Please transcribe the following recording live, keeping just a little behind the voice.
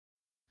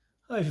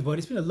Hi everybody,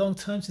 it's been a long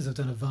time since I've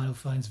done a Vinyl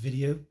Finds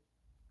video.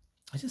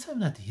 I just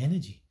haven't had the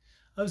energy.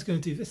 I was going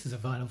to do this as a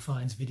Vinyl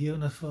Finds video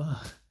and I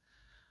thought,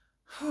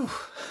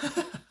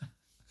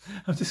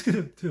 I'm just going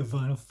to do a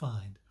Vinyl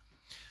Find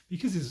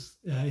because it's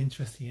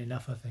interesting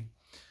enough, I think,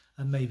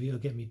 and maybe it'll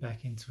get me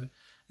back into it.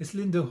 It's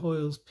Linda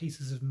Hoyle's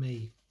Pieces of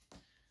Me.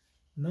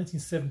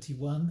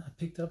 1971, I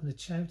picked up in a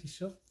charity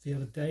shop the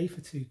other day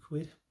for £2.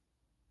 A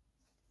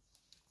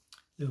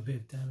little bit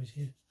of damage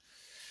here.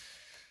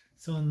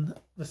 It's on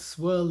the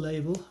Swirl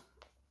label,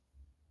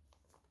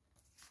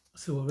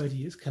 so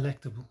already it's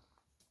collectible.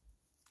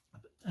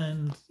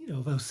 And, you know,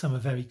 although some are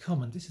very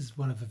common, this is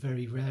one of the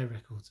very rare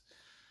records.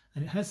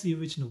 And it has the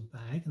original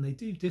bag, and they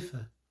do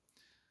differ.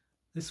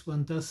 This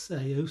one does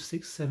say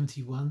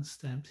 0671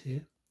 stamped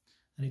here,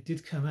 and it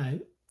did come out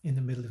in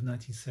the middle of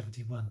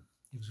 1971.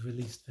 It was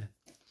released then,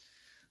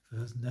 for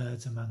those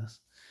nerds among us.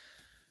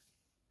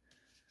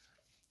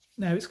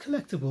 Now, it's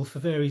collectible for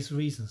various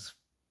reasons.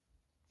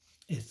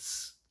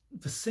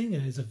 The singer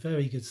is a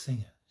very good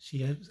singer.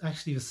 She was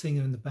actually the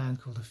singer in the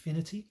band called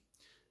Affinity,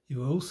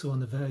 who were also on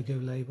the Vertigo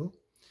label,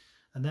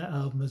 and that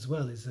album as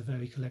well is a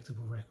very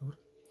collectible record.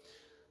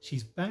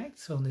 She's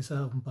backed on this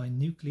album by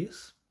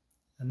Nucleus,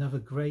 another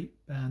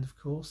great band, of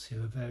course,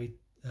 who are very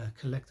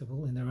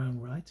collectible in their own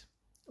right,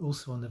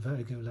 also on the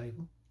Vertigo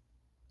label.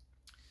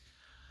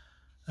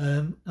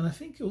 And I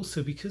think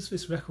also because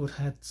this record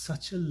had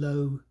such a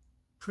low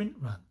print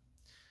run.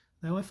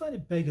 Now, I find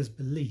it beggars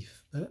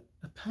belief, but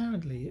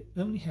apparently it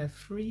only had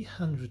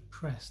 300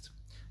 pressed.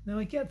 Now,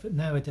 I get that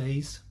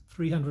nowadays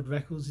 300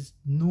 records is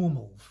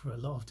normal for a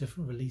lot of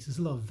different releases.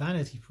 A lot of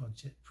vanity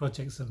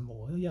projects are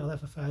more. Yeah, I'll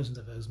have 1,000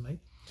 of those,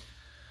 mate.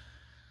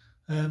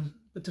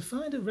 But to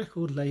find a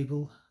record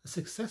label, a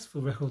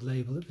successful record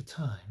label at the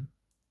time,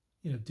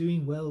 you know,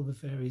 doing well with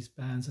various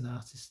bands and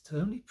artists, to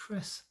only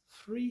press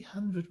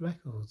 300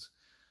 records.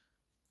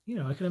 You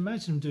know, I can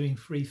imagine them doing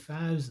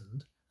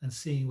 3,000 and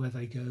seeing where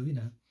they go, you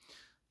know.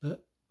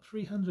 But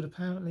 300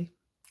 apparently,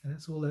 and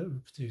that's all that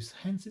would produce.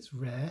 Hence it's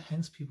rare,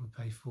 hence people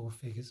pay 4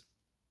 figures.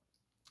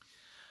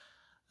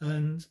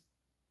 And,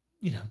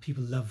 you know,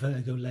 people love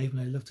Vertigo label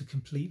and they love to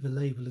complete the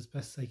label as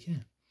best they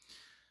can.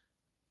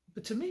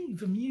 But to me,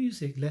 the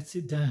music lets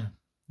it down.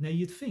 Now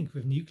you'd think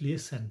with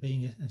Nucleus and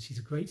and she's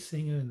a great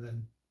singer and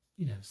then,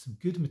 you know, some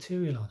good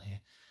material on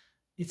here,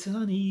 it's an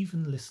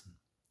uneven listen.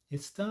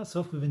 It starts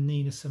off with a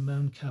Nina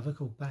Simone cover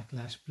called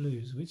Backlash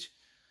Blues, which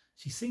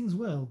she sings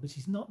well, but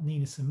she's not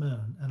Nina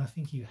Simone, and I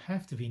think you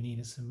have to be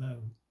Nina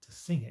Simone to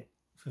sing it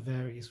for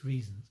various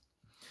reasons.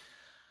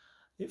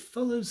 It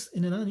follows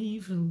in an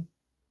uneven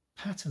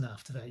pattern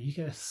after that. You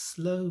get a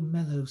slow,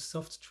 mellow,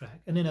 soft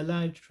track, and then a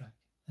loud track,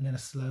 and then a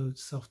slow,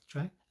 soft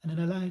track, and then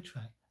a loud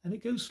track. And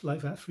it goes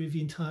like that through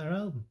the entire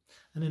album.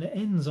 And then it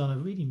ends on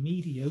a really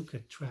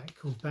mediocre track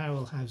called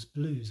Barrel House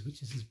Blues,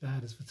 which is as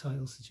bad as the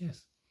title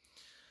suggests.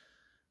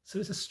 So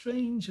it's a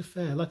strange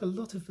affair. Like a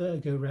lot of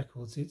Vertigo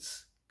records,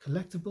 it's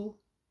collectible,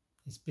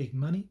 it's big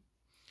money.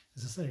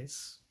 As I say,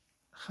 it's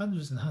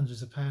hundreds and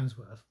hundreds of pounds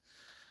worth,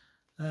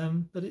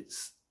 but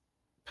it's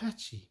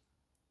patchy.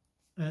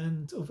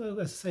 And although,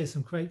 as I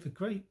say, the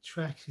great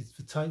track is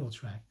the title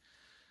track.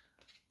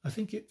 I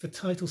think the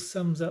title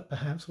sums up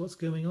perhaps what's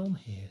going on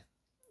here.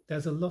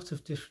 There's a lot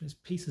of different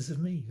pieces of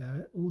me. There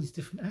are all these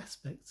different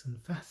aspects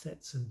and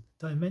facets and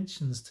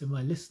dimensions to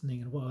my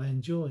listening and what I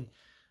enjoy.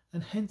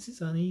 And hence it's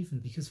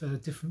uneven because there are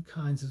different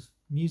kinds of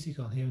music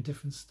on here and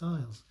different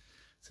styles.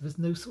 So there's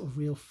no sort of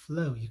real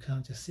flow. You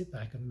can't just sit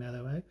back and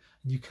mellow out,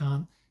 and you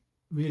can't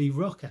really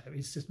rock out.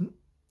 It's just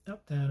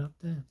up, down, up,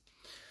 down.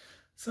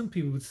 Some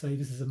people would say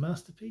this is a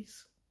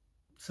masterpiece.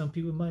 Some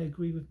people might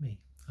agree with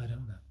me. I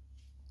don't know.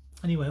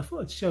 Anyway, I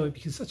thought I'd show it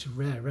because it's such a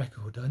rare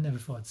record. I never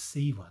thought I'd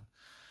see one.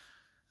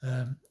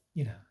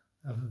 You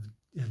know,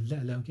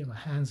 let alone get my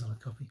hands on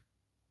a copy.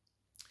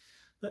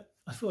 But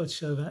I thought I'd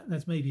show that.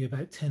 There's maybe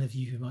about 10 of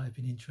you who might have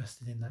been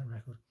interested in that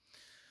record.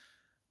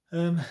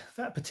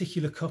 That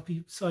particular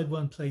copy, side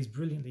 1 plays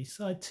brilliantly.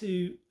 Side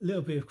 2, a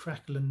little bit of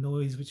crackle and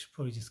noise, which will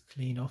probably just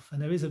clean off. And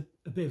there is a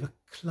bit of a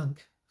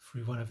clunk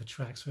through one of the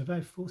tracks for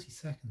about 40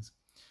 seconds.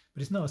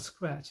 But it's not a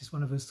scratch, it's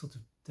one of those sort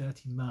of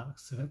dirty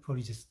marks. So that'll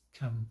probably just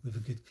come off with a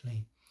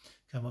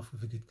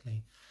good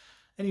clean.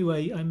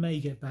 Anyway, I may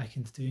get back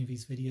into doing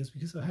these videos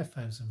because I have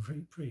found some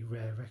pretty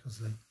rare records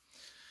lately.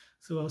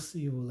 So I'll see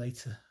you all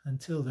later.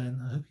 Until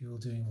then, I hope you're all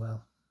doing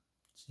well.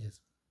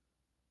 Cheers.